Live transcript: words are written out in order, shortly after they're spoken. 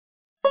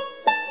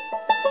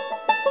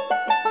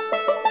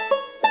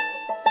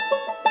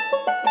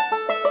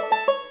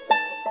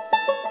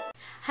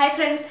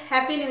friends,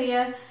 Happy New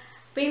Year.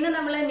 We will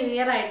New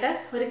Year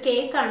ഒരു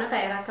cake ആണ്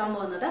തയ്യാറാക്കാൻ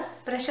പോകുന്നത്.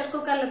 Pressure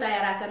cooker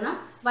തയ്യാറാക്കുന്ന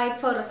white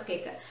forest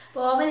cake.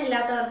 ഓവൻ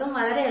ഇല്ലാത്തവർക്കും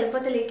വളരെ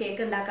എളുപ്പത്തിൽ ഈ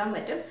കേക്ക് ഉണ്ടാക്കാൻ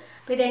പറ്റും.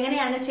 അപ്പോൾ ഇത്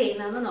എങ്ങനെയാണ്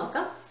ചെയ്യുന്നതെന്ന്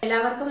നോക്കാം.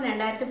 എല്ലാവർക്കും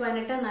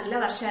 2018 നല്ല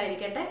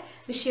വർഷമായിരിക്കട്ടെ.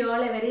 Wish you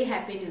all a very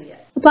happy new year.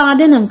 അപ്പോൾ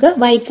ആദ്യം നമുക്ക്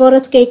white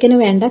forest കേക്കിന്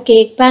വേണ്ട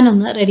കേക്ക് പാൻ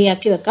ഒന്ന്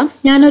റെഡിയാക്കി വെക്കാം.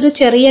 ഞാൻ ഒരു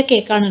ചെറിയ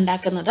കേക്കാണ്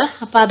ഉണ്ടാക്കുന്നത്.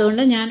 അപ്പോൾ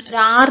അതുകൊണ്ട് ഞാൻ ഒരു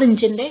 6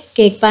 ഇഞ്ചിന്റെ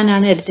കേക്ക് പാൻ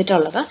ആണ്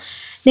എടുത്തിട്ടുള്ളത്.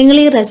 നിങ്ങൾ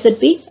ഈ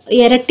റെസിപ്പി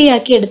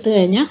ഇരട്ടിയാക്കി എടുത്തു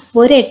കഴിഞ്ഞാൽ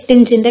ഒരു 8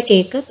 ഇഞ്ചിന്റെ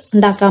കേക്ക്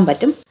ഉണ്ടാക്കാൻ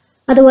പറ്റും.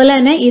 അതുപോലെ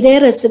തന്നെ ഇതേ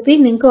റെസിപ്പി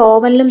നിങ്ങൾക്ക്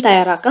ഓവനിലും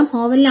തയ്യാറാക്കാം.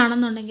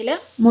 ഓവനിലാണെന്നുണ്ടെങ്കിൽ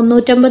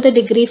 350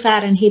 ഡിഗ്രി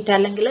ഫാരൻഹീറ്റ്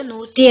അല്ലെങ്കിൽ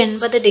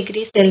 180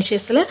 ഡിഗ്രി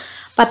സെൽഷ്യസിൽ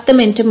 10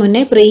 മിനിറ്റ്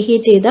മുന്നേ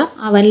പ്രീഹീറ്റ് ചെയ്ത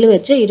അവനിൽ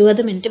വെച്ച്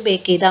 20 മിനിറ്റ്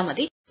ബേക്ക് ചെയ്താൽ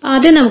മതി.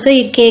 ആദ്യം നമുക്ക്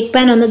ഈ കേക്ക്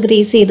പാൻ ഒന്ന്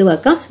ഗ്രീസ് ചെയ്ത്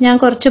വെക്കാം. ഞാൻ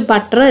കുറച്ച്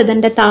ബട്ടർ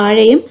ഇതിൻ്റെ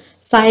താഴെയും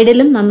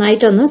സൈഡിലും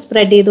നന്നായിട്ടൊന്ന്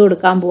സ്പ്രെഡ് ചെയ്ത്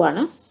കൊടുക്കാൻ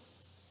പോവാണ്.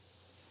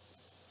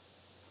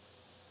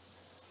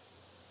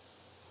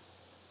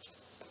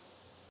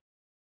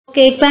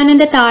 കേക്ക്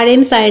പാനിന്റെ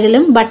താഴെയും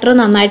സൈഡിലും ബട്ടർ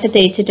നന്നായിട്ട്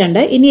തേച്ചിട്ടുണ്ട്.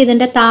 ഇനി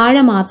ഇതിന്റെ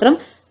താഴെ മാത്രം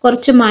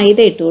കുറച്ച് മൈദ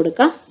ഇട്ട്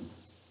കൊടുക്കാം.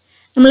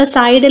 നമ്മൾ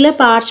സൈഡിൽ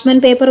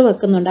പാർച്ച്മെന്റ് പേപ്പർ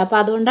വെക്കുന്നുണ്ട്, അപ്പോൾ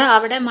അതുകൊണ്ട്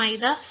അവിടെ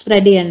മൈദ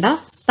സ്പ്രെഡ് ചെയ്യണ്ട,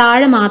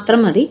 താഴെ മാത്രം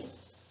മതി.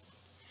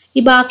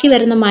 ഈ ബാക്കി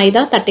വരുന്ന മൈദ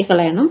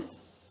തട്ടിക്കളയണം.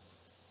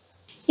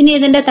 ഇനി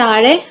ഇതിന്റെ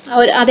താഴെ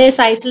അതേ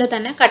സൈസിൽ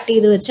തന്നെ കട്ട്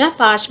ചെയ്ത് വെച്ച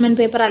പാർച്ച്മെന്റ്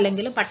പേപ്പർ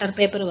അല്ലെങ്കിൽ ബട്ടർ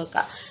പേപ്പർ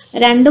വെക്കുക.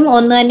 രണ്ടും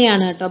ഒന്ന്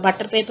തന്നെയാണ് കേട്ടോ,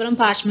 ബട്ടർ പേപ്പറും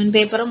പാർച്ച്മെന്റ്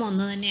പേപ്പറും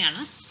ഒന്ന്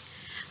തന്നെയാണ്.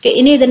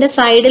 ഇനി ഇതിന്റെ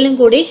സൈഡിലും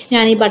കൂടി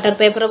ഞാൻ ഈ ബട്ടർ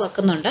പേപ്പർ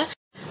വെക്കുന്നുണ്ട്.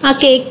 ആ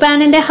കേക്ക്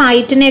പാനിന്റെ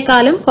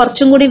ഹൈറ്റിനേക്കാളും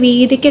കുറച്ചും കൂടി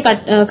വീതിക്ക്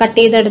കട്ട്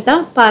ചെയ്തെടുത്ത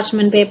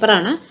പാർച്ച്മെന്റ്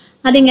പേപ്പറാണ്.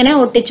 അതിങ്ങനെ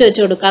ഒട്ടിച്ചു വെച്ച്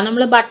കൊടുക്കുക.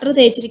 നമ്മൾ ബട്ടർ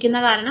തേച്ചിരിക്കുന്ന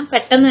കാരണം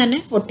പെട്ടെന്ന് തന്നെ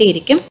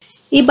ഒട്ടിയിരിക്കും.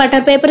 ഈ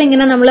ബട്ടർ പേപ്പർ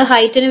ഇങ്ങനെ നമ്മൾ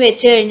ഹൈറ്റിന്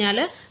വെച്ച് കഴിഞ്ഞാൽ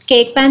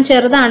കേക്ക് പാൻ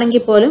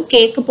ചെറുതാണെങ്കിൽ പോലും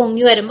കേക്ക്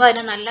പൊങ്ങി വരുമ്പോൾ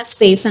അതിന് നല്ല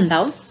സ്പേസ്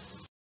ഉണ്ടാവും.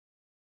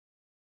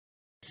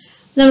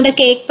 നമ്മുടെ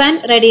കേക്ക് പാൻ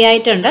റെഡി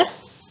ആയിട്ടുണ്ട്.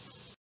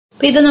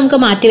 അപ്പോൾ ഇത് നമുക്ക്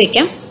മാറ്റി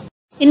വെക്കാം.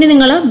 ഇനി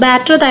നിങ്ങൾ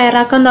ബാറ്റർ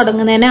തയ്യാറാക്കാൻ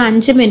തുടങ്ങുന്നതിന്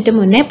 5 മിനിറ്റ്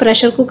മുന്നേ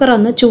പ്രഷർ കുക്കർ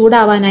ഒന്ന്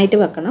ചൂടാവാനായിട്ട്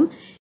വെക്കണം.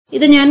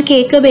 ഇത് ഞാൻ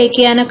കേക്ക് ബേക്ക്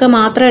ചെയ്യാനൊക്കെ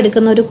മാത്രം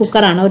എടുക്കുന്ന ഒരു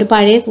കുക്കറാണ്, ഒരു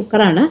പഴയ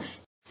കുക്കറാണ്.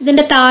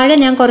 ഇതിൻ്റെ താഴെ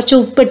ഞാൻ കുറച്ച്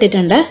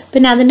ഉപ്പിട്ടിട്ടുണ്ട്.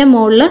 പിന്നെ അതിൻ്റെ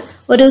മുകളിൽ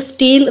ഒരു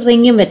സ്റ്റീൽ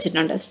റിങ്ങും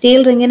വെച്ചിട്ടുണ്ട്. സ്റ്റീൽ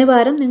റിങ്ങിന്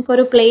പകരം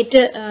നിങ്ങൾക്കൊരു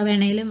പ്ലേറ്റ്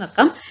വേണമെങ്കിലും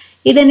വെക്കാം.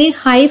 ഇതിനി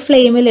ഹൈ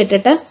ഫ്ലെയിമിൽ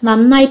ഇട്ടിട്ട്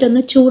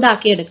നന്നായിട്ടൊന്ന്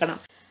ചൂടാക്കി എടുക്കണം.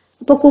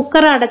 അപ്പോൾ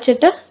കുക്കർ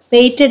അടച്ചിട്ട്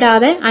വെയിറ്റ്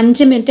ഇടാതെ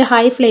 5 മിനിറ്റ്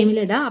ഹൈ ഫ്ലെയിമിൽ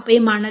ഇടുക. അപ്പോൾ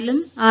ഈ മണലും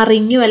ആ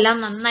റിങ്ങും എല്ലാം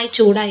നന്നായി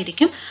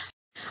ചൂടായിരിക്കും.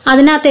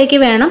 അതിനകത്തേക്ക്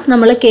വേണം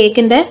നമ്മൾ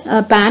കേക്കിൻ്റെ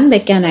പാൻ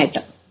വെക്കാനായിട്ട്.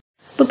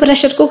 ഇപ്പോൾ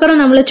പ്രഷർ കുക്കർ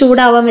നമ്മൾ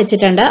ചൂടാവാൻ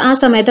വെച്ചിട്ടുണ്ട്. ആ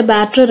സമയത്ത്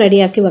ബാറ്റർ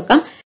റെഡിയാക്കി വെക്കാം.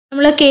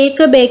 നമ്മൾ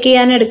കേക്ക് ബേക്ക്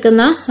ചെയ്യാൻ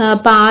എടുക്കുന്ന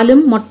പാലും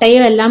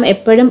മുട്ടയും എല്ലാം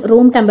എപ്പോഴും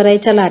റൂം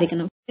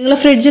ടെമ്പറേച്ചറിലായിരിക്കണം. നിങ്ങൾ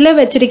ഫ്രിഡ്ജിൽ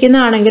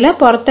വെച്ചിരിക്കുന്നതാണെങ്കിൽ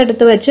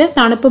പുറത്തെടുത്ത് വെച്ച്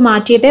തണുപ്പ്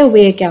മാറ്റിയിട്ടേ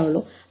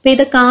ഉപയോഗിക്കാവുള്ളൂ. അപ്പോൾ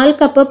ഇത് 1/4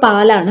 കപ്പ്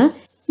പാലാണ്.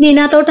 ഇനി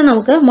ഇതിനകത്തോട്ട്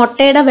നമുക്ക്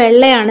മുട്ടയുടെ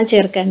വെള്ളയാണ്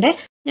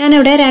ചേർക്കേണ്ടത്.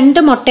 ഞാനിവിടെ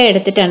 2 മുട്ട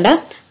എടുത്തിട്ടുണ്ട്.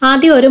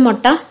 ആദ്യം ഒരു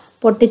മുട്ട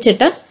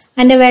പൊട്ടിച്ചിട്ട്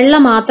അതിൻ്റെ വെള്ള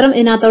മാത്രം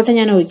ഇതിനകത്തോട്ട്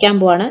ഞാൻ ഒഴിക്കാൻ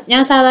പോവാണ്.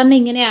 ഞാൻ സാധാരണ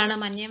ഇങ്ങനെയാണ്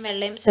മഞ്ഞയും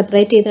വെള്ളയും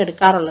സെപ്പറേറ്റ് ചെയ്ത്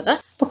എടുക്കാറുള്ളത്.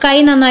 അപ്പോൾ കൈ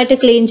നന്നായിട്ട്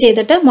ക്ലീൻ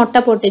ചെയ്തിട്ട് മുട്ട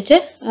പൊട്ടിച്ച്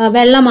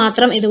വെള്ള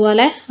മാത്രം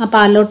ഇതുപോലെ ആ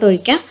പാലിലോട്ട്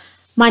ഒഴിക്കാം.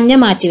 മഞ്ഞ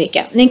മാറ്റി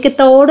വയ്ക്കാം. നിങ്ങൾക്ക്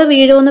തോട്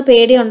വീഴുമെന്ന്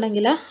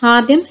പേടിയുണ്ടെങ്കിൽ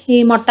ആദ്യം ഈ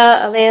മുട്ട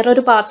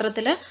വേറൊരു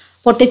പാത്രത്തിൽ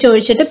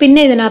പൊട്ടിച്ചൊഴിച്ചിട്ട്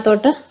പിന്നെ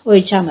ഇതിനകത്തോട്ട്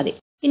ഒഴിച്ചാൽ മതി.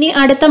 ഇനി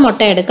അടുത്ത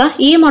മുട്ട എടുക്കാം.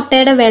 ഈ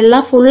മുട്ടയുടെ വെള്ള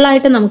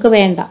ഫുള്ളായിട്ട് നമുക്ക്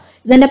വേണ്ട,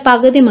 ഇതിൻ്റെ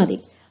പകുതി മതി.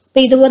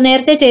 അപ്പോൾ ഇത്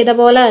നേരത്തെ ചെയ്ത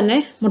പോലെ തന്നെ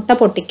മുട്ട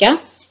പൊട്ടിക്കാം.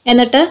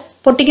 എന്നിട്ട്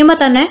പൊട്ടിക്കുമ്പോൾ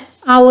തന്നെ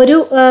ആ ഒരു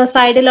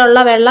സൈഡിലുള്ള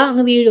വെള്ളം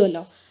അങ്ങ്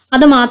വീഴുമല്ലോ,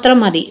 അത് മാത്രം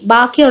മതി.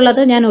 ബാക്കിയുള്ളത്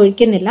ഞാൻ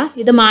ഒഴിക്കുന്നില്ല,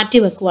 ഇത് മാറ്റി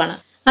വെക്കുവാണ്.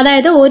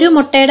 അതായത് ഒരു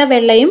മുട്ടയുടെ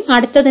വെള്ളയും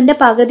അടുത്തതിൻ്റെ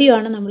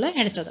പകുതിയുമാണ് നമ്മൾ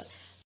എടുത്തത്.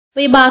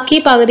 അപ്പോൾ ഈ ബാക്കി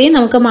പകുതിയും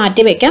നമുക്ക്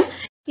മാറ്റി വെക്കാം.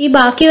 ഈ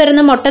ബാക്കി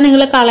വരുന്ന മുട്ട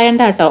നിങ്ങൾ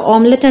കളയണ്ട കേട്ടോ,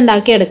 ഓംലെറ്റ്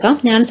ഉണ്ടാക്കി എടുക്കാം.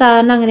 ഞാൻ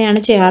സാധാരണ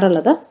അങ്ങനെയാണ്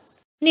ചെയ്യാറുള്ളത്.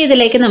 ഇനി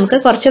ഇതിലേക്ക് നമുക്ക്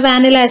കുറച്ച്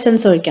വാനില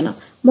എസൻസ് ഒഴിക്കണം.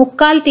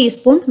 1/4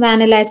 ടീസ്പൂൺ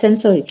വാനില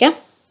എസൻസ് ഒഴിക്കാം.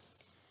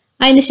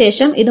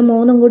 അതിനുശേഷം ഇത്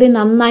 3ഉം കൂടി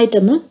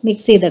നന്നായിട്ടൊന്ന്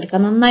മിക്സ്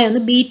ചെയ്തെടുക്കാം, നന്നായി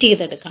ഒന്ന് ബീറ്റ്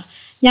ചെയ്തെടുക്കാം.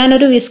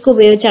 ഞാനൊരു വിസ്ക്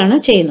ഉപയോഗിച്ചാണ്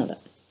ചെയ്യുന്നത്.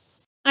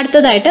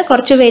 അടുത്തതായിട്ട്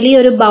കുറച്ച്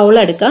വലിയൊരു ബൗൾ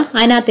എടുക്കുക.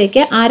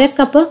 അതിനകത്തേക്ക് 1/2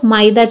 കപ്പ്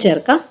മൈദ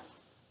ചേർക്കാം.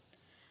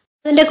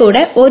 അതിൻ്റെ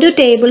കൂടെ 1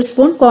 ടേബിൾ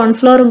സ്പൂൺ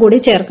കോൺഫ്ലോറും കൂടി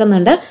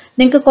ചേർക്കുന്നുണ്ട്.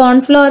 നിങ്ങൾക്ക്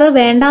കോൺഫ്ലോർ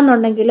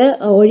വേണ്ടാന്നുണ്ടെങ്കിൽ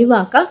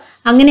ഒഴിവാക്കാം.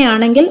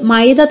 അങ്ങനെയാണെങ്കിൽ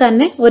മൈദ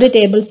തന്നെ 1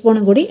 ടേബിൾ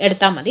സ്പൂണും കൂടി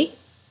എടുത്താൽ മതി.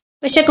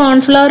 പക്ഷെ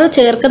കോൺഫ്ലോർ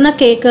ചേർക്കുന്ന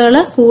കേക്കുകൾ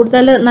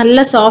കൂടുതൽ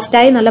നല്ല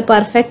സോഫ്റ്റായി നല്ല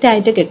പെർഫെക്റ്റ്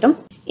ആയിട്ട് കിട്ടും.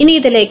 ഇനി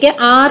ഇതിലേക്ക്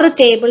 6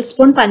 ടേബിൾ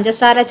സ്പൂൺ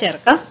പഞ്ചസാര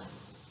ചേർക്കാം.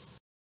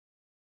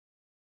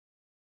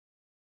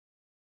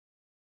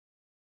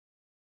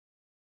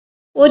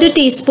 1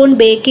 ടീസ്പൂൺ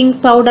ബേക്കിംഗ്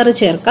പൗഡർ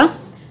ചേർക്കാം.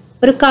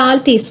 ഒരു 1/4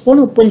 ടീസ്പൂൺ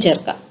ഉപ്പും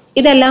ചേർക്കാം.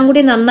 ഇതെല്ലാം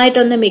കൂടി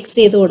നന്നായിട്ടൊന്ന് മിക്സ്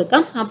ചെയ്ത്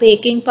കൊടുക്കാം. ആ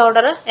ബേക്കിംഗ്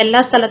പൗഡർ എല്ലാ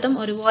സ്ഥലത്തും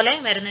ഒരുപോലെ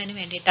വരുന്നതിന്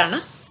വേണ്ടിയിട്ടാണ്.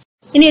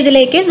 ഇനി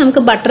ഇതിലേക്ക്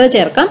നമുക്ക് ബട്ടർ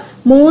ചേർക്കാം.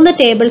 3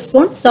 ടേബിൾ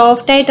സ്പൂൺ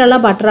സോഫ്റ്റ് ആയിട്ടുള്ള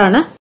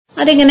ബട്ടറാണ്.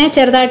 അതിങ്ങനെ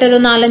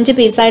ചെറുതായിട്ടൊരു 4-5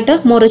 പീസായിട്ട്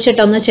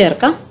മുറിച്ചിട്ടൊന്ന്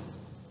ചേർക്കാം.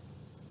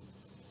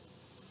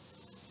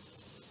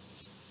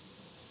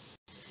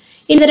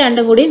 ഇത്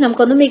രണ്ടും കൂടി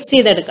നമുക്കൊന്ന് മിക്സ്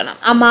ചെയ്തെടുക്കണം.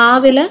 ആ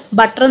മാവിൽ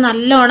ബട്ടർ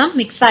നല്ലോണം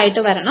മിക്സ്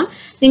ആയിട്ട് വരണം.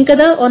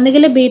 നിങ്ങൾക്കത്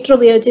ഒന്നുകിൽ ബീറ്റർ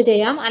ഉപയോഗിച്ച്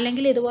ചെയ്യാം,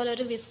 അല്ലെങ്കിൽ ഇതുപോലെ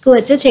ഒരു വിസ്ക്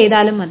വെച്ച്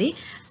ചെയ്താലും മതി.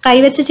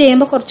 കൈവച്ച്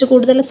ചെയ്യുമ്പോൾ കുറച്ച്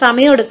കൂടുതൽ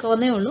സമയം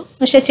എടുക്കുമെന്നേ ഉള്ളൂ,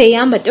 പക്ഷെ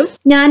ചെയ്യാൻ പറ്റും.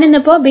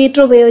 ഞാനിന്നിപ്പോൾ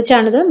ബീറ്റർ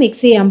ഉപയോഗിച്ചാണിത്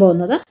മിക്സ് ചെയ്യാൻ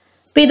പോകുന്നത്.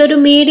 അപ്പോൾ ഇതൊരു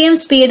മീഡിയം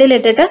സ്പീഡിൽ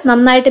ഇട്ടിട്ട്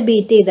നന്നായിട്ട്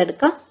ബീറ്റ്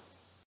ചെയ്തെടുക്കാം.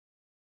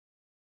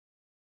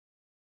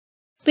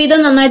 അപ്പോൾ ഇത്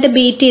നന്നായിട്ട്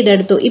ബീറ്റ്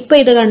ചെയ്തെടുത്തു. ഇപ്പോൾ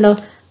ഇത് കണ്ടോ,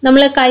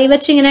 നമ്മൾ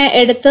കൈവച്ച് ഇങ്ങനെ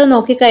എടുത്ത്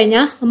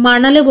നോക്കിക്കഴിഞ്ഞാൽ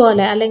മണൽ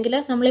പോലെ, അല്ലെങ്കിൽ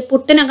നമ്മൾ ഈ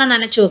പുട്ടിനൊക്കെ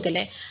നനച്ചു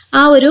വെക്കില്ലേ,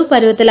 ആ ഒരു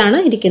പരുവത്തിലാണ്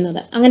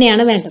ഇരിക്കുന്നത്.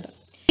 അങ്ങനെയാണ് വേണ്ടത്.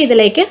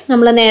 ഇതിലേക്ക്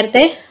നമ്മൾ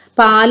നേരത്തെ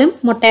പാലും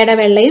മുട്ടയുടെ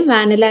വെള്ളയും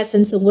വാനില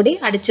എസൻസും കൂടി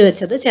അടിച്ചു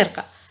വെച്ചത്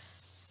ചേർക്കാം.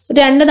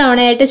 2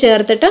 തവണയായിട്ട്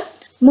ചേർത്തിട്ട്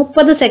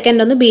 30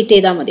 സെക്കൻഡ് ഒന്ന് ബീറ്റ്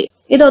ചെയ്താൽ മതി.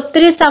 ഇത്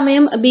ഒത്തിരി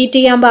സമയം ബീറ്റ്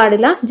ചെയ്യാൻ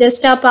പാടില്ല.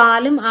 ജസ്റ്റ് ആ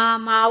പാലും ആ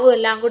മാവും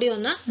എല്ലാം കൂടി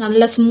ഒന്ന്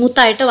നല്ല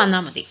സ്മൂത്തായിട്ട്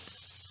വന്നാൽ മതി.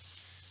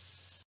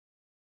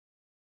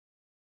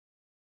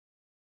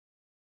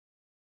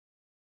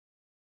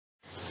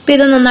 ഇപ്പം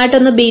ഇത്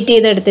നന്നായിട്ടൊന്ന് ബീറ്റ്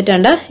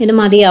ചെയ്തെടുത്തിട്ടുണ്ട്. ഇത്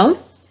മതിയാവും.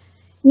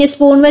 ഇനി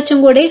സ്പൂൺ വെച്ചും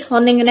കൂടി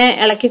ഒന്നിങ്ങനെ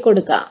ഇളക്കി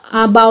കൊടുക്കുക.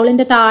 ആ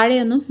ബൗളിൻ്റെ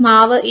താഴെയൊന്നും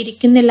മാവ്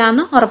ഇരിക്കുന്നില്ല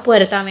എന്ന് ഉറപ്പ്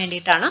വരുത്താൻ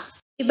വേണ്ടിയിട്ടാണ്.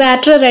 ഈ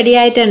ബാറ്റർ റെഡി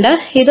ആയിട്ടുണ്ട്.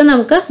 ഇത്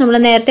നമുക്ക് നമ്മൾ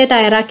നേരത്തെ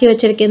തയ്യാറാക്കി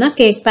വെച്ചിരിക്കുന്ന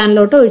കേക്ക്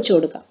പാനിലോട്ട് ഒഴിച്ചു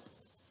കൊടുക്കാം.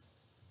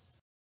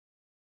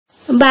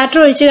 ബാറ്റർ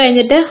ഒഴിച്ചു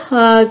കഴിഞ്ഞിട്ട്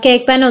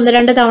കേക്ക് പാൻ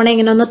 1-2 തവണ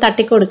ഇങ്ങനെ ഒന്ന്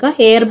തട്ടിക്കൊടുക്കുക.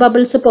 എയർ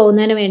ബബിൾസ്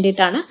പോകുന്നതിന്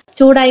വേണ്ടിയിട്ടാണ്.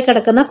 ചൂടായി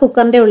കിടക്കുന്ന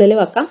കുക്കറിൻ്റെ ഉള്ളിൽ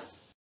വെക്കാം.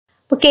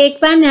 അപ്പോൾ കേക്ക്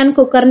പാൻ ഞാൻ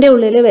കുക്കറിൻ്റെ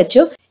ഉള്ളിൽ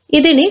വെച്ചു.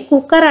 ഇതിനി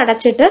കുക്കർ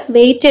അടച്ചിട്ട്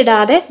വെയിറ്റ്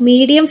ഇടാതെ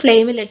മീഡിയം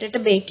ഫ്ലെയിമിൽ ഇട്ടിട്ട്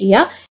ബേക്ക്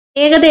ചെയ്യുക.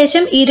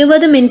 ഏകദേശം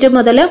 20 മിനിറ്റ്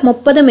മുതൽ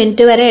 30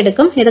 മിനിറ്റ് വരെ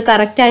എടുക്കും ഇത്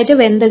കറക്റ്റായിട്ട്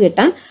വെന്ത്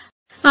കിട്ടാൻ.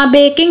 ആ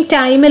ബേക്കിംഗ്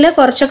ടൈമിൽ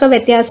കുറച്ചൊക്കെ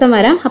വ്യത്യാസം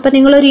വരാം. അപ്പം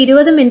നിങ്ങളൊരു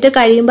 20 മിനിറ്റ്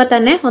കഴിയുമ്പോൾ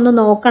തന്നെ ഒന്ന്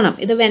നോക്കണം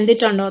ഇത്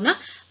വെന്തിട്ടുണ്ടോ എന്ന്.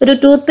 ഒരു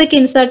ടൂത്ത് പിക്ക്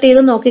ഇൻസേർട്ട്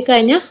ചെയ്ത്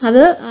നോക്കിക്കഴിഞ്ഞാൽ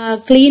അത്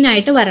ക്ലീൻ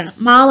ആയിട്ട് വരണം,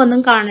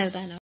 മാവൊന്നും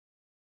കാണരുതാണ്.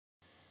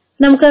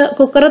 നമുക്ക്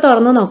കുക്കർ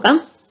തുറന്ന് നോക്കാം.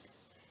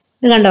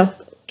 ഇത് കണ്ടോ,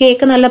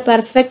 കേക്ക് നല്ല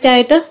പെർഫെക്റ്റ്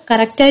ആയിട്ട്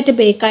കറക്റ്റായിട്ട്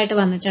ബേക്കായിട്ട്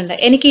വന്നിട്ടുണ്ട്.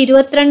 എനിക്ക്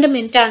 22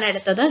 മിനിറ്റ് ആണ്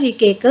എടുത്തത് ഈ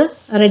കേക്ക്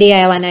റെഡി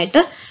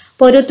ആവാനായിട്ട്.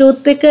 അപ്പോൾ ഒരു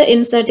ടൂത്ത് പിക്ക്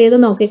ഇൻസേർട്ട് ചെയ്ത്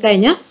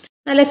നോക്കിക്കഴിഞ്ഞാൽ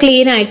നല്ല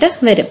ക്ലീൻ ആയിട്ട്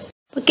വരും.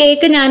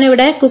 കേക്ക്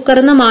ഞാനിവിടെ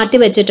കുക്കറിൽ നിന്ന് മാറ്റി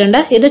വെച്ചിട്ടുണ്ട്.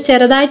 ഇത്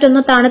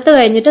ചെറുതായിട്ടൊന്ന് തണുത്ത്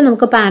കഴിഞ്ഞിട്ട്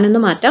നമുക്ക് പാനിൽ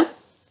മാറ്റാം.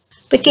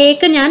 ഇപ്പം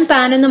കേക്ക് ഞാൻ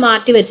പാനിൽ നിന്ന്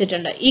മാറ്റി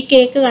വെച്ചിട്ടുണ്ട്. ഈ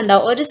കേക്ക് കണ്ടോ,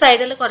 ഒരു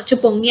സൈഡിൽ കുറച്ച്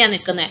പൊങ്ങിയാണ്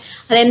നിൽക്കുന്നത്.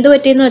 അതെന്ത്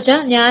പറ്റിയെന്ന്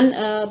വെച്ചാൽ ഞാൻ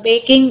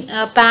ബേക്കിംഗ്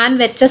പാൻ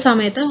വെച്ച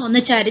സമയത്ത്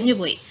ഒന്ന് ചരിഞ്ഞു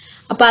പോയി.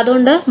 അപ്പോൾ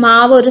അതുകൊണ്ട്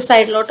മാവ് ഒരു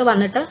സൈഡിലോട്ട്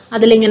വന്നിട്ട്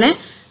അതിലിങ്ങനെ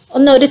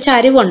ഒരു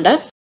ചരിവുണ്ട്.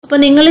 അപ്പോൾ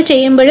നിങ്ങൾ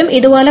ചെയ്യുമ്പോഴും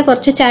ഇതുപോലെ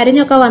കുറച്ച്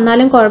ചരിഞ്ഞൊക്കെ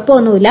വന്നാലും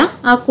കുഴപ്പമൊന്നുമില്ല.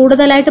 ആ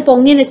കൂടുതലായിട്ട്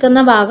പൊങ്ങി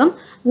നിൽക്കുന്ന ഭാഗം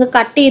ഒന്ന്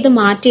കട്ട് ചെയ്ത്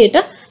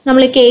മാറ്റിയിട്ട്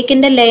നമ്മൾ ഈ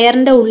കേക്കിൻ്റെ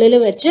ലെയറിൻ്റെ ഉള്ളിൽ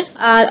വെച്ച്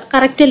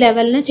കറക്റ്റ്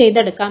ലെവലിന്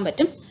ചെയ്തെടുക്കാൻ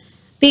പറ്റും.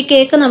 അപ്പോൾ ഈ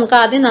കേക്ക് നമുക്ക്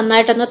ആദ്യം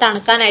നന്നായിട്ടൊന്ന്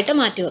തണുക്കാനായിട്ട്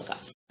മാറ്റി വെക്കാം.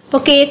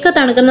 അപ്പോൾ കേക്ക്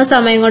തണുക്കുന്ന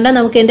സമയം കൊണ്ട്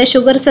നമുക്ക് ഇതിൻ്റെ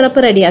ഷുഗർ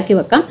സിറപ്പ് റെഡിയാക്കി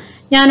വെക്കാം.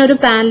 ഞാനൊരു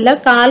പാനിൽ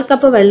 1/4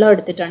 കപ്പ് വെള്ളം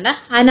എടുത്തിട്ടുണ്ട്.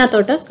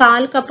 അതിനകത്തോട്ട്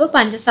 1/4 കപ്പ്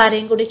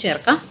പഞ്ചസാരയും കൂടി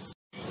ചേർക്കാം.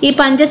 ഈ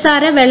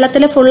പഞ്ചസാര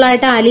വെള്ളത്തിൽ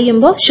ഫുള്ളായിട്ട്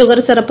അലിയുമ്പോൾ ഷുഗർ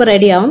സിറപ്പ്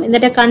റെഡിയാവും.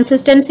 ഇതിൻ്റെ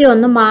കൺസിസ്റ്റൻസി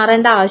ഒന്നും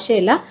മാറേണ്ട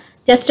ആവശ്യമില്ല.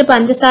 ജസ്റ്റ്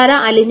പഞ്ചസാര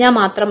അലിഞ്ഞാൽ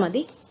മാത്രം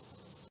മതി.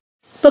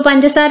 ഇപ്പോൾ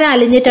പഞ്ചസാര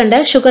അലിഞ്ഞിട്ടുണ്ട്,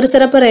 ഷുഗർ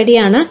സിറപ്പ്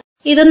റെഡിയാണ്.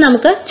 ഇതും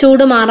നമുക്ക്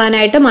ചൂട്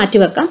മാറാനായിട്ട്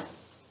മാറ്റിവെക്കാം.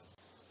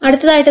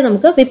 അടുത്തതായിട്ട്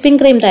നമുക്ക് വിപ്പിംഗ്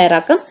ക്രീം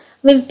തയ്യാറാക്കാം.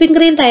 വിപ്പിംഗ്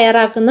ക്രീം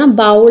തയ്യാറാക്കുന്ന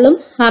ബൗളും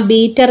ആ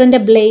ബീറ്ററിൻ്റെ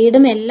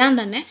ബ്ലേഡും എല്ലാം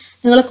തന്നെ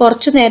നിങ്ങൾ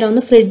കുറച്ച് നേരം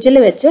ഒന്ന് ഫ്രിഡ്ജിൽ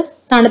വെച്ച്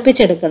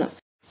തണുപ്പിച്ചെടുക്കണം.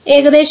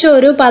 ഏകദേശം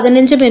ഒരു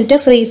 15 മിനിറ്റ്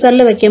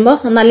ഫ്രീസറിൽ വെക്കുമ്പോൾ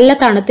നല്ല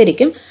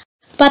തണുത്തിരിക്കും.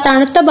 അപ്പോൾ ആ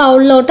തണുത്ത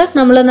ബൗളിലോട്ട്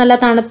നമ്മൾ നല്ല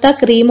തണുത്ത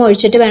ക്രീം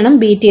ഒഴിച്ചിട്ട് വേണം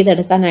ബീറ്റ്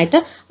ചെയ്തെടുക്കാനായിട്ട്.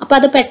 അപ്പോൾ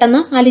അത് പെട്ടെന്ന്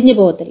അലിഞ്ഞു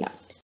പോകത്തില്ല.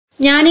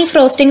 ഞാൻ ഈ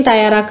ഫ്രോസ്റ്റിംഗ്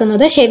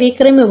തയ്യാറാക്കുന്നത് ഹെവി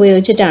ക്രീം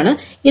ഉപയോഗിച്ചിട്ടാണ്.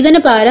 ഇതിന്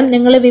പകരം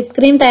നിങ്ങൾ വിപ്പ്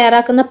ക്രീം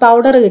തയ്യാറാക്കുന്ന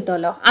പൗഡർ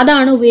കിട്ടുമല്ലോ,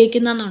 അതാണ്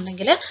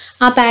ഉപയോഗിക്കുന്നതെന്നുണ്ടെങ്കിൽ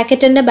ആ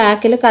പാക്കറ്റിൻ്റെ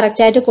ബാക്കിൽ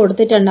കറക്റ്റായിട്ട്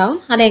കൊടുത്തിട്ടുണ്ടാവും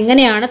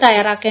അതെങ്ങനെയാണ്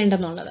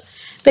തയ്യാറാക്കേണ്ടതെന്നുള്ളത്.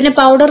 പിന്നെ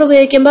പൗഡർ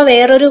ഉപയോഗിക്കുമ്പോൾ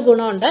വേറൊരു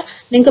ഗുണമുണ്ട്,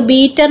 നിങ്ങൾക്ക്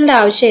ബീറ്ററിൻ്റെ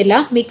ആവശ്യമില്ല.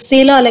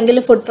 മിക്സിയിലോ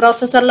അല്ലെങ്കിൽ ഫുഡ്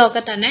പ്രോസസ്സറിലോ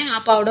ഒക്കെ തന്നെ ആ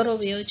പൗഡർ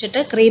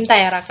ഉപയോഗിച്ചിട്ട് ക്രീം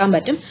തയ്യാറാക്കാൻ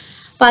പറ്റും.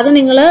 അപ്പോൾ അത്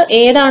നിങ്ങൾ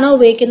ഏതാണോ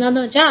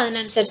ഉപയോഗിക്കുന്നതെന്ന് വെച്ചാൽ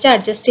അതിനനുസരിച്ച്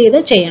അഡ്ജസ്റ്റ് ചെയ്ത്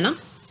ചെയ്യണം.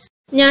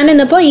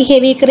 ഞാനിന്നിപ്പോൾ ഈ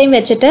ഹെവി ക്രീം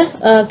വെച്ചിട്ട്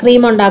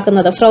ക്രീം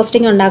ഉണ്ടാക്കുന്നത്,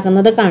 ഫ്രോസ്റ്റിംഗ്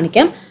ഉണ്ടാക്കുന്നത്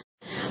കാണിക്കാം.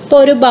 അപ്പോൾ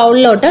ഒരു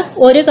ബൗളിലോട്ട്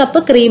 1 കപ്പ്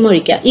ക്രീം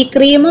ഒഴിക്കുക. ഈ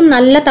ക്രീമും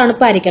നല്ല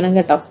തണുപ്പായിരിക്കണം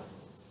കേട്ടോ.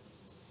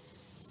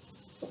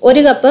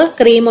 1 കപ്പ്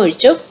ക്രീം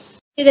ഒഴിച്ചു.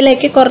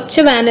 ഇതിലേക്ക്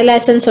കുറച്ച് വാനില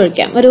എസൻസ്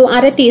ഒഴിക്കാം. ഒരു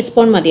 1/2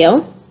 ടീസ്പൂൺ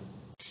മതിയാവും.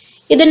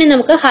 ഇതിന്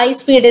നമുക്ക് ഹൈ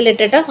സ്പീഡിൽ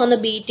ഇട്ടിട്ട് ഒന്ന്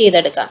ബീറ്റ്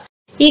ചെയ്തെടുക്കാം.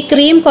 ഈ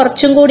ക്രീം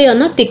കുറച്ചും കൂടി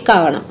ഒന്ന്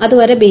തിക്കാവണം,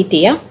 അതുവരെ ബീറ്റ്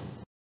ചെയ്യാം.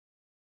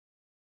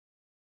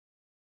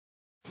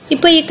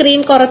 ഇപ്പോൾ ഈ ക്രീം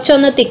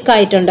കുറച്ചൊന്ന്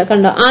തിക്കായിട്ടുണ്ട്,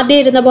 കണ്ടോ. ആദ്യം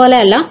ഇരുന്ന പോലെ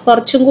അല്ല,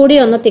 കുറച്ചും കൂടി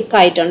ഒന്ന്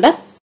തിക്കായിട്ടുണ്ട്.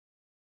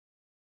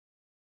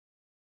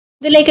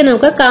 ഇതിലേക്ക്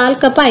നമുക്ക് 1/4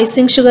 കപ്പ്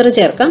ഐസിങ് ഷുഗർ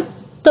ചേർക്കാം.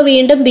 ഇപ്പോൾ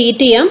വീണ്ടും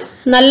ബീറ്റ് ചെയ്യാം.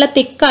 നല്ല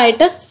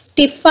തിക്കായിട്ട്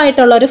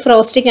സ്റ്റിഫായിട്ടുള്ള ഒരു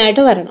ഫ്രോസ്റ്റിംഗ്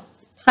ആയിട്ട് വരണം.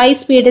 ഹൈ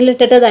സ്പീഡിൽ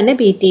ഇട്ടിട്ട് തന്നെ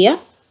ബീറ്റ് ചെയ്യാം.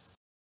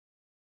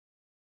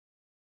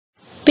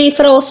 ഇപ്പോൾ ഈ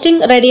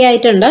ഫ്രോസ്റ്റിംഗ് റെഡി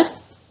ആയിട്ടുണ്ട്.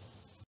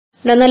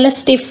 നല്ല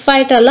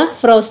സ്റ്റിഫായിട്ടുള്ള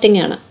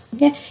ഫ്രോസ്റ്റിംഗ് ആണ്.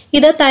 ഓക്കെ,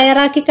 ഇത്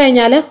തയ്യാറാക്കി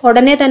കഴിഞ്ഞാൽ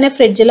ഉടനെ തന്നെ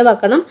ഫ്രിഡ്ജിൽ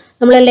വെക്കണം.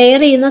 നമ്മൾ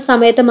ലെയർ ചെയ്യുന്ന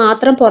സമയത്ത്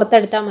മാത്രം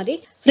പുറത്തെടുത്താൽ മതി.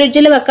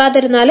 ഫ്രിഡ്ജിൽ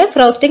വെക്കാതിരുന്നാൽ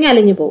ഫ്രോസ്റ്റിംഗ്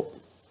അലിഞ്ഞു പോകും.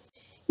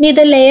 ഇനി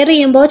ഇത് ലെയർ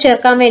ചെയ്യുമ്പോൾ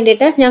ചേർക്കാൻ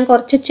വേണ്ടിയിട്ട് ഞാൻ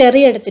കുറച്ച്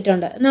ചെറി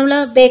എടുത്തിട്ടുണ്ട്. നമ്മൾ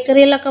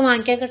ബേക്കറിയിലൊക്കെ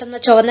വാങ്ങിക്കാൻ കിട്ടുന്ന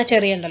ചുവന്ന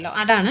ചെറി ഉണ്ടല്ലോ,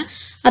 അതാണ്.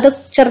 അത്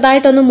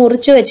ചെറുതായിട്ടൊന്ന്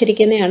മുറിച്ച്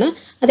വെച്ചിരിക്കുന്നതാണ്.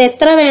 അത്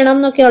എത്ര വേണം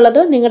എന്നൊക്കെ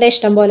ഉള്ളത് നിങ്ങളുടെ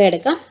ഇഷ്ടം പോലെ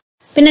എടുക്കാം.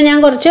 പിന്നെ ഞാൻ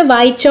കുറച്ച്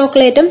വൈറ്റ്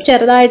ചോക്ലേറ്റും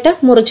ചെറുതായിട്ട്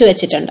മുറിച്ച്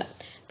വെച്ചിട്ടുണ്ട്.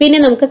 പിന്നെ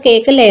നമുക്ക്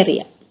കേക്ക് ലെയർ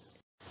ചെയ്യാം.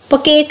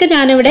 അപ്പോൾ കേക്ക്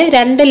ഞാനിവിടെ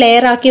 2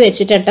 ലെയർ ആക്കി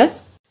വെച്ചിട്ടുണ്ട്.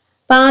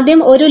 അപ്പോൾ ആദ്യം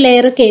ഒരു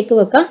ലെയർ കേക്ക്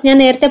വെക്കാം. ഞാൻ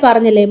നേരത്തെ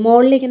പറഞ്ഞില്ലേ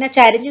മുകളിൽ ഇങ്ങനെ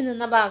ചരിഞ്ഞു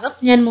നിന്ന ഭാഗം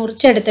ഞാൻ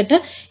മുറിച്ചെടുത്തിട്ട്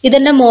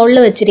ഇതിൻ്റെ മുകളിൽ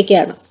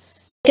വെച്ചിരിക്കുകയാണ്.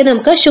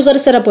 നമുക്ക് ഷുഗർ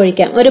സിറപ്പ്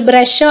ഒഴിക്കാം. ഒരു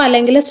ബ്രഷോ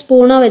അല്ലെങ്കിൽ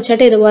സ്പൂണോ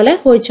വെച്ചിട്ട് ഇതുപോലെ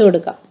ഒഴിച്ചു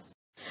കൊടുക്കാം.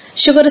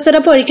 ഷുഗർ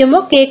സിറപ്പ്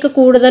ഒഴിക്കുമ്പോൾ കേക്ക്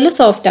കൂടുതൽ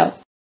സോഫ്റ്റ് ആവും.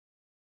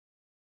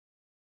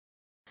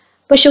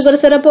 അപ്പോൾ ഷുഗർ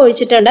സിറപ്പ്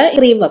ഒഴിച്ചിട്ടുണ്ട്.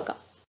 ക്രീം വെക്കാം.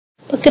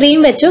 അപ്പോൾ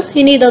ക്രീം വെച്ചു.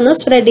 ഇനി ഇതൊന്ന്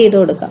സ്പ്രെഡ് ചെയ്ത്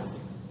കൊടുക്കാം.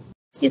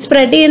 ഈ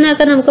സ്പ്രെഡ്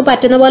ചെയ്യുന്നതൊക്കെ നമുക്ക്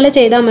പറ്റുന്ന പോലെ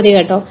ചെയ്താൽ മതി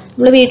കേട്ടോ.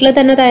 നമ്മൾ വീട്ടിൽ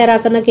തന്നെ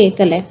തയ്യാറാക്കുന്ന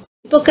കേക്കല്ലേ.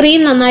 ഇപ്പോൾ ക്രീം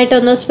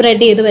നന്നായിട്ടൊന്ന്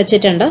സ്പ്രെഡ് ചെയ്ത്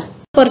വെച്ചിട്ടുണ്ട്.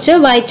 കുറച്ച്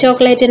വൈറ്റ്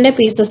ചോക്ലേറ്റിൻ്റെ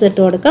പീസസ് ഇട്ട്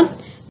കൊടുക്കാം.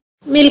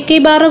 മിൽക്കി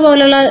ബാർ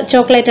പോലുള്ള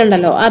ചോക്ലേറ്റ്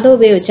ഉണ്ടല്ലോ, അത്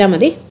ഉപയോഗിച്ചാൽ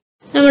മതി.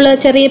 നമ്മൾ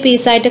ചെറിയ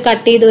പീസായിട്ട്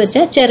കട്ട് ചെയ്ത്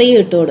വെച്ച് ചെറിയും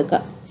ഇട്ട് കൊടുക്കുക.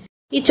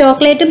 ഈ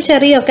ചോക്ലേറ്റും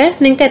ചെറിയും ഒക്കെ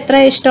നിങ്ങൾക്ക് എത്ര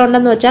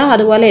ഇഷ്ടമുണ്ടെന്ന് വെച്ചാൽ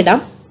അതുപോലെ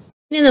ഇടാം.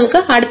 ഇനി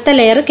നമുക്ക് അടുത്ത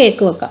ലെയർ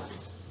കേക്ക് വെക്കാം.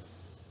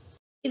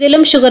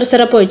 ഇതിലും ഷുഗർ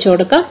സിറപ്പ് ഒഴിച്ചു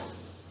കൊടുക്കാം.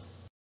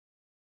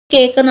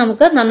 കേക്ക്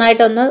നമുക്ക്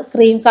നന്നായിട്ടൊന്ന്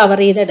ക്രീം കവർ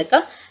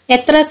ചെയ്തെടുക്കാം.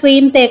 എത്ര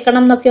ക്രീം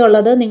തേക്കണം എന്നൊക്കെ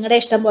ഉള്ളത് നിങ്ങളുടെ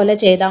ഇഷ്ടം പോലെ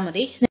ചെയ്താൽ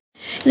മതി.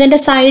 ഇതിൻ്റെ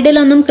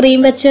സൈഡിലൊന്നും ക്രീം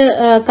വെച്ച്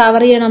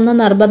കവർ ചെയ്യണമെന്ന്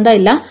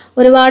നിർബന്ധമില്ല.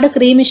 ഒരുപാട്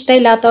ക്രീം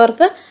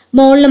ഇഷ്ടമില്ലാത്തവർക്ക്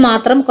മുകളിൽ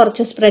മാത്രം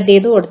കുറച്ച് സ്പ്രെഡ്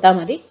ചെയ്ത് കൊടുത്താൽ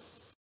മതി.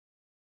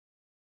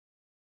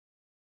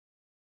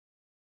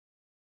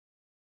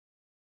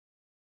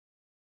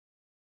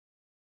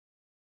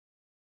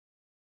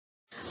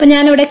 അപ്പം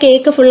ഞാനിവിടെ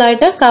കേക്ക്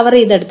ഫുള്ളായിട്ട് കവർ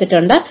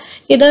ചെയ്തെടുത്തിട്ടുണ്ട്.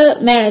 ഇത്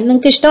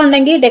നിങ്ങൾക്ക്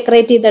ഇഷ്ടമുണ്ടെങ്കിൽ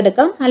ഡെക്കറേറ്റ്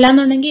ചെയ്തെടുക്കാം,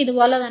 അല്ലാന്നുണ്ടെങ്കിൽ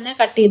ഇതുപോലെ തന്നെ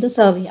കട്ട് ചെയ്ത്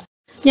സെർവ് ചെയ്യാം.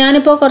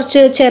 ഞാനിപ്പോൾ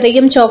കുറച്ച്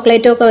ചെറിയും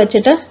ചോക്ലേറ്റും ഒക്കെ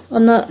വെച്ചിട്ട്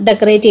ഒന്ന്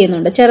ഡെക്കറേറ്റ്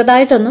ചെയ്യുന്നുണ്ട്,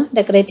 ചെറുതായിട്ടൊന്ന്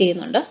ഡെക്കറേറ്റ്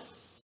ചെയ്യുന്നുണ്ട്.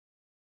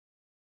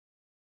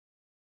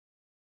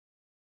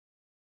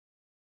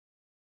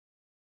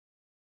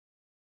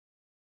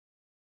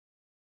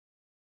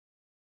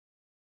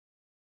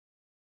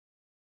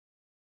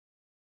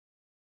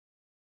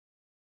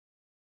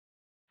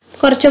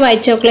 കുറച്ച്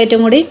വൈറ്റ്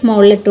ചോക്ലേറ്റും കൂടി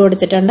മുകളിലിട്ട്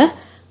കൊടുത്തിട്ടുണ്ട്.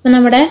 അപ്പം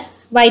നമ്മുടെ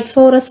വൈറ്റ്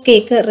ഫോറസ്റ്റ്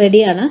കേക്ക്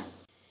റെഡിയാണ്.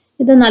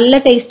 ഇത് നല്ല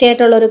ടേസ്റ്റി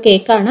ആയിട്ടുള്ളൊരു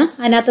കേക്കാണ്.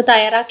 അതിനകത്ത്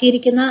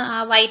തയ്യാറാക്കിയിരിക്കുന്ന ആ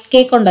വൈറ്റ്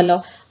കേക്ക് ഉണ്ടല്ലോ,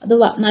 അത്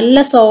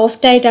നല്ല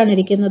സോഫ്റ്റ് ആയിട്ടാണ്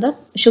ഇരിക്കുന്നത്.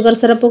 ഷുഗർ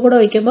സിറപ്പ് കൂടെ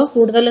ഒഴിക്കുമ്പോൾ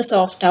കൂടുതൽ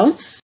സോഫ്റ്റ് ആവും.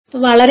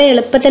 വളരെ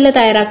എളുപ്പത്തിൽ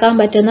തയ്യാറാക്കാൻ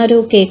പറ്റുന്ന ഒരു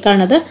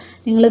കേക്കാണിത്.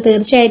 നിങ്ങൾ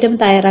തീർച്ചയായിട്ടും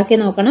തയ്യാറാക്കി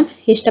നോക്കണം.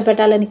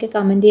 ഇഷ്ടപ്പെട്ടാൽ എനിക്ക്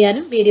കമൻറ്റ്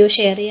ചെയ്യാനും വീഡിയോ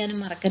ഷെയർ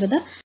ചെയ്യാനും മറക്കരുത്.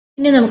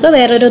 ഇനി നമുക്ക്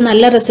വേറൊരു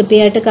നല്ല റെസിപ്പി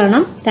ആയിട്ട്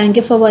കാണാം. Thank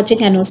you for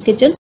watching Anu's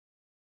kitchen.